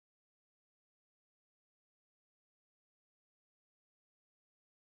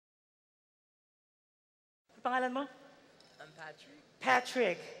Pangalan mo? I'm Patrick.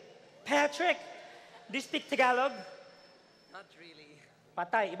 Patrick. Patrick. Do you speak Tagalog? Not really.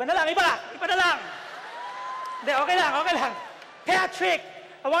 Patay. Iba na lang, iba! Iba na lang! Hindi, okay lang, okay lang. Patrick,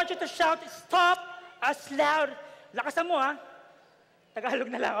 I want you to shout, stop, as loud. Lakasan mo, ha? Tagalog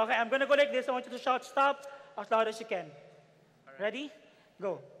na lang. Okay, I'm gonna go like this. I want you to shout, stop, as loud as you can. Right. Ready?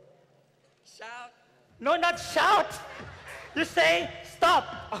 Go. Shout. No, not shout! You say, stop,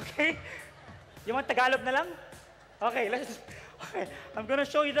 okay? You want Tagalog na lang? Okay, okay, I'm gonna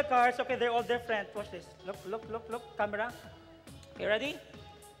show you the cards. Okay, they're all different. Watch this. Look, look, look, look, camera. Okay, ready?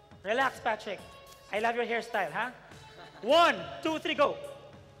 Relax, Patrick. I love your hairstyle, huh? 1, 2, 3, go.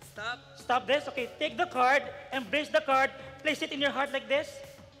 Stop. Stop this. Okay, take the card, embrace the card, place it in your heart like this.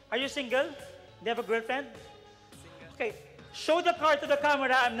 Are you single? Do you have a girlfriend? Single. Okay, show the card to the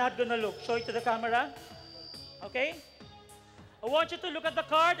camera. I'm not gonna look. Show it to the camera. Okay? I want you to look at the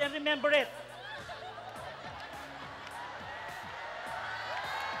card and remember it.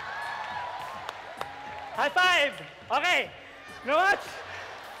 High five. Okay. You know what?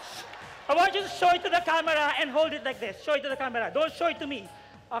 I want you to show it to the camera and hold it like this. Show it to the camera. Don't show it to me.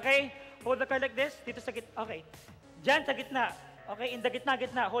 Okay? Hold the card like this. Dito sa gitna. Okay. Diyan sa gitna. Okay? In the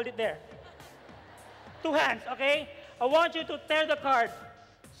gitna. Hold it there. 2 hands. Okay? I want you to tear the card.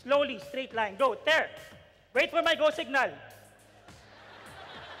 Slowly. Straight line. Go. Tear. Wait for my go signal.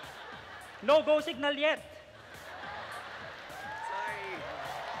 No go signal yet. Sorry.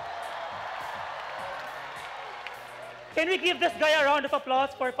 Can we give this guy a round of applause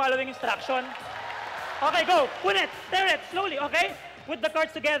for following instruction? Okay, go. Put it. Tear it. Slowly, okay? Put the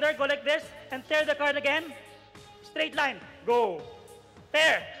cards together. Go like this. And tear the card again. Straight line. Go.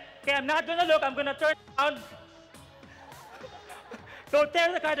 Tear. Okay, I'm not gonna look. I'm gonna turn around. Go,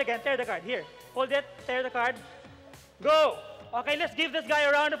 tear the card again. Tear the card. Here. Hold it. Tear the card. Go. Okay, let's give this guy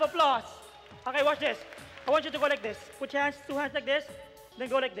a round of applause. Okay, watch this. I want you to go like this. Put your hands, 2 hands like this. Then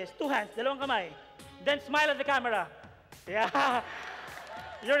go like this. 2 hands. Dalawang kamay. Then smile at the camera. Yeah.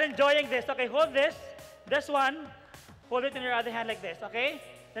 You're enjoying this. Okay, hold this. This one. Hold it in your other hand like this. Okay?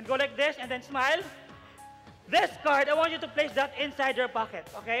 Then go like this and then smile. This card, I want you to place that inside your pocket.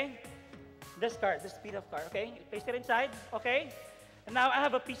 Okay? This card, this piece of card. Okay? You place it inside. Okay? And now I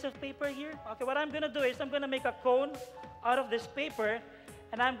have a piece of paper here. Okay, what I'm going to do is I'm going to make a cone out of this paper.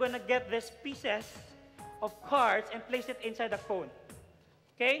 And I'm going to get these pieces of cards and place it inside the cone.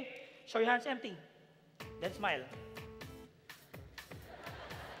 Okay? Show your hands empty. Then smile.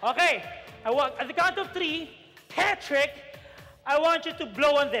 Okay. At the count of 3, Patrick, I want you to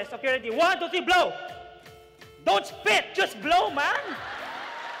blow on this. Okay, ready? 1, 2, 3, blow. Don't spit. Just blow, man.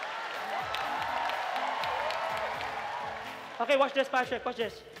 Okay, watch this, Patrick. Watch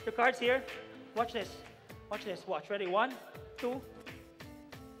this. Your cards here. Watch this. Watch this. Watch. Ready? 1, 2.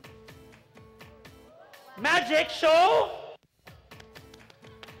 Magic show.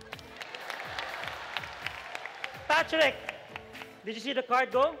 Patrick, did you see the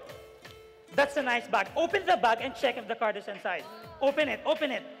card go? That's a nice bag. Open the bag and check if the card is inside. Open it,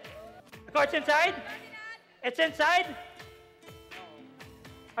 open it. The card's inside? It's inside?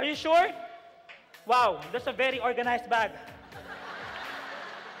 Are you sure? Wow, that's a very organized bag.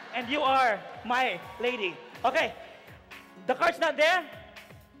 And you are my lady. Okay, the card's not there?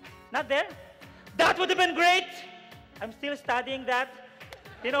 Not there? That would have been great. I'm still studying that.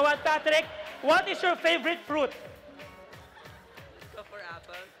 You know what, Patrick? What is your favorite fruit? Go for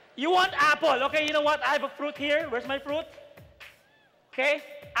apple. You want apple. Okay, you know what? I have a fruit here. Where's my fruit? Okay,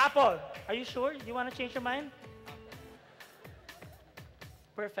 apple. Are you sure? Do you want to change your mind?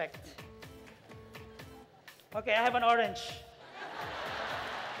 Perfect. Okay, I have an orange.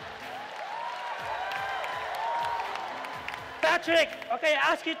 Patrick, okay,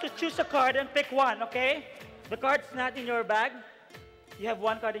 I ask you to choose a card and pick one, okay? The card's not in your bag. You have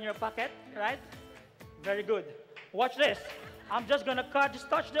one card in your pocket, right? Very good. Watch this. I'm just gonna cut, just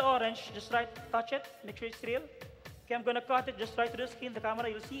touch the orange, just right, touch it, make sure it's real. Okay, I'm gonna cut it just right to the skin, the camera,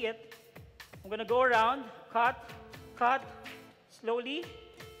 you'll see it. I'm gonna go around, cut, slowly,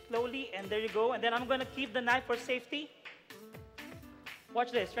 and there you go. And then I'm gonna keep the knife for safety.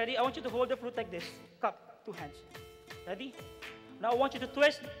 Watch this, ready? I want you to hold the fruit like this, cup, 2 hands. Ready? Now I want you to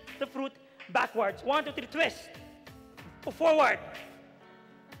twist the fruit backwards. 1, 2, 3, twist. Forward.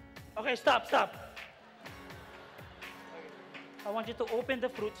 Okay, stop. I want you to open the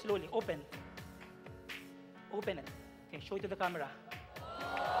fruit slowly. Open it. Okay, show it to the camera.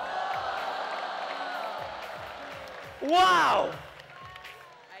 Wow!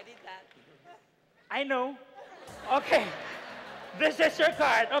 I did that. I know. Okay. This is your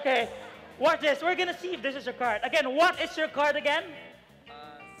card. Okay. Watch this. We're gonna see if this is your card. Again, what is your card again? 6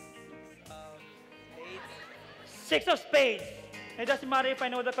 of 8. 6 of spades. It doesn't matter if I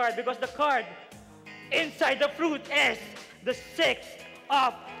know the card because the card inside the fruit is the 6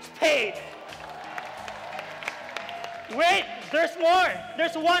 of spades. Wait, there's more.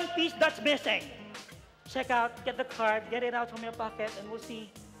 There's one piece that's missing. Check out, get the card, get it out from your pocket, and we'll see.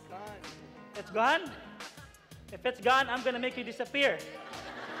 Gone. It's gone? If it's gone, I'm gonna make you disappear.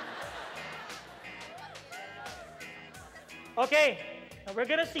 Okay, now we're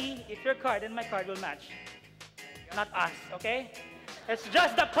gonna see if your card and my card will match. Not us, okay? It's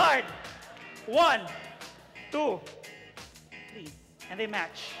just the card. 1, 2, 3, and they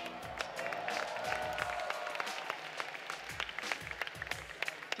match.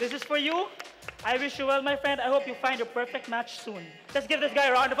 This is for you. I wish you well, my friend. I hope you find your perfect match soon. Let's give this guy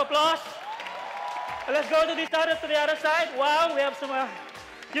a round of applause. Let's go to the other side. Wow, we have some...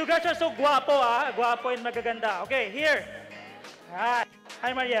 you guys are so guapo, ah. Guapo and magaganda. Okay, here. Hi.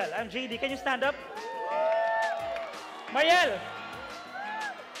 Hi, Mariel. I'm JD. Can you stand up? Mariel.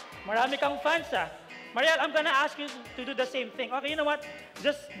 Marami kang fans, ah. Mariel, I'm gonna ask you to do the same thing. Okay, you know what?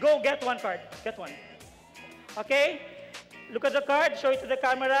 Just go get one card. Get one. Okay? Look at the card, show it to the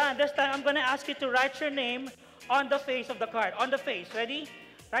camera, and this time I'm gonna ask you to write your name on the face of the card. On the face, ready?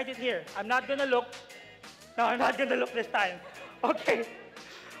 Write it here. I'm not gonna look. No, I'm not gonna look this time. Okay.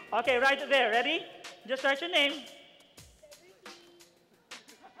 Okay, write it there. Ready? Just write your name.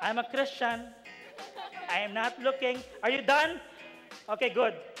 I'm a Christian. I am not looking. Are you done? Okay,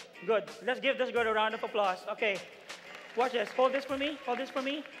 good. Good. Let's give this girl a round of applause. Okay. Watch this. Hold this for me. Hold this for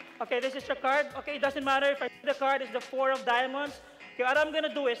me. Okay, this is your card. Okay, it doesn't matter if I the card is the 4 of diamonds. Okay, what I'm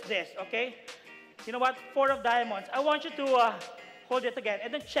gonna do is this, okay? You know what? 4 of diamonds. I want you to hold it again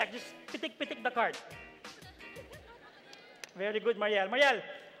and then check. Just pitik the card. Very good, Mariel. Mariel,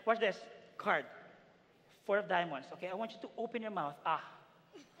 watch this. Card. 4 of diamonds. Okay, I want you to open your mouth. Ah.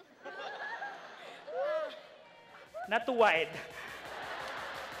 Not too wide.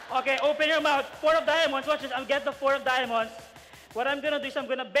 Okay, open your mouth. 4 of diamonds. Watch this. I'll get the 4 of diamonds. What I'm gonna do is I'm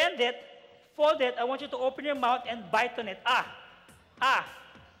gonna bend it, fold it. I want you to open your mouth and bite on it. Ah. Ah.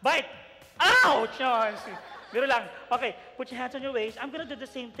 Bite. Ouch! No, biro lang. Okay, put your hands on your waist. I'm gonna do the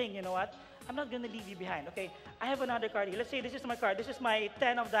same thing, you know what? I'm not gonna leave you behind, okay? I have another card here. Let's say this is my card. This is my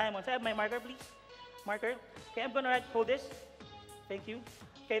 10 of diamonds. I have my marker, please. Marker. Okay, I'm gonna write, hold this. Thank you.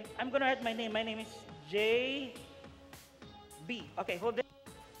 Okay, I'm gonna write my name. My name is JB. Okay, hold this.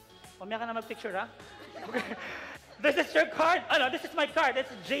 Mamaya ka na mag-picture, ha? Okay. This is your card. Oh, no, this is my card.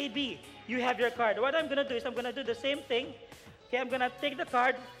 It's JB. You have your card. What I'm gonna do is I'm gonna do the same thing. Okay, I'm gonna take the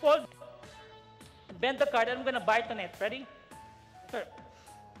card, fold, bend the card, and I'm gonna bite on it. Ready? Okay.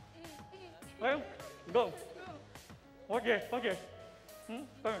 Well, go. Watch this. Watch this.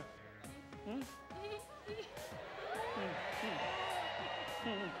 Turn.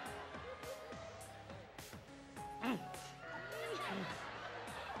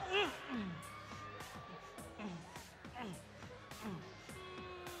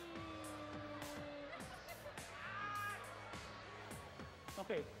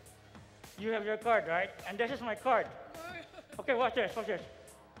 Okay, you have your card, right? And this is my card. Okay, watch this, watch this.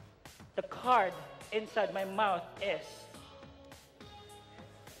 The card inside my mouth is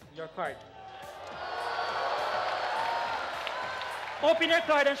your card. Open your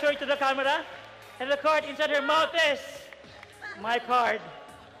card and show it to the camera. And the card inside your mouth is my card.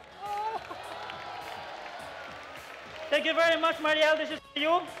 Thank you very much, Mariel. This is for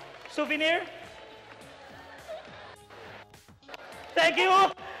you. Souvenir. Thank you.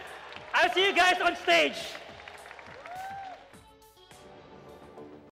 I'll see you guys on stage.